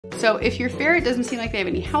So if your ferret doesn't seem like they have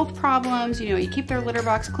any health problems, you keep their litter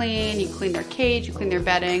box clean, you clean their cage, you clean their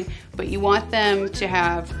bedding, but you want them to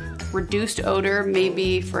have reduced odor,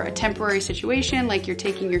 maybe for a temporary situation, like you're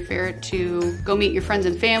taking your ferret to go meet your friends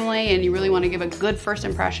and family and you really want to give a good first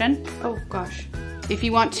impression. Oh gosh. If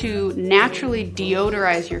you want to naturally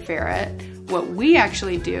deodorize your ferret, what we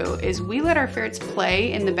actually do is we let our ferrets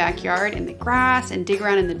play in the backyard in the grass and dig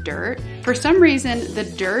around in the dirt. For some reason, the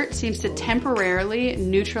dirt seems to temporarily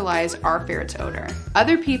neutralize our ferret's odor.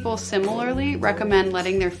 Other people similarly recommend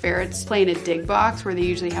letting their ferrets play in a dig box where they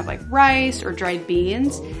usually have like rice or dried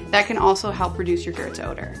beans. That can also help reduce your ferret's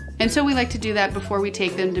odor. And so we like to do that before we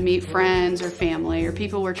take them to meet friends or family or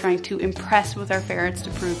people we're trying to impress with our ferrets to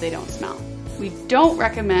prove they don't smell. We don't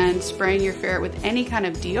recommend spraying your ferret with any kind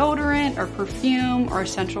of deodorant or perfume or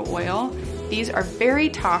essential oil. These are very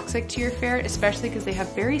toxic to your ferret, especially because they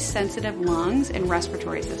have very sensitive lungs and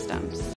respiratory systems.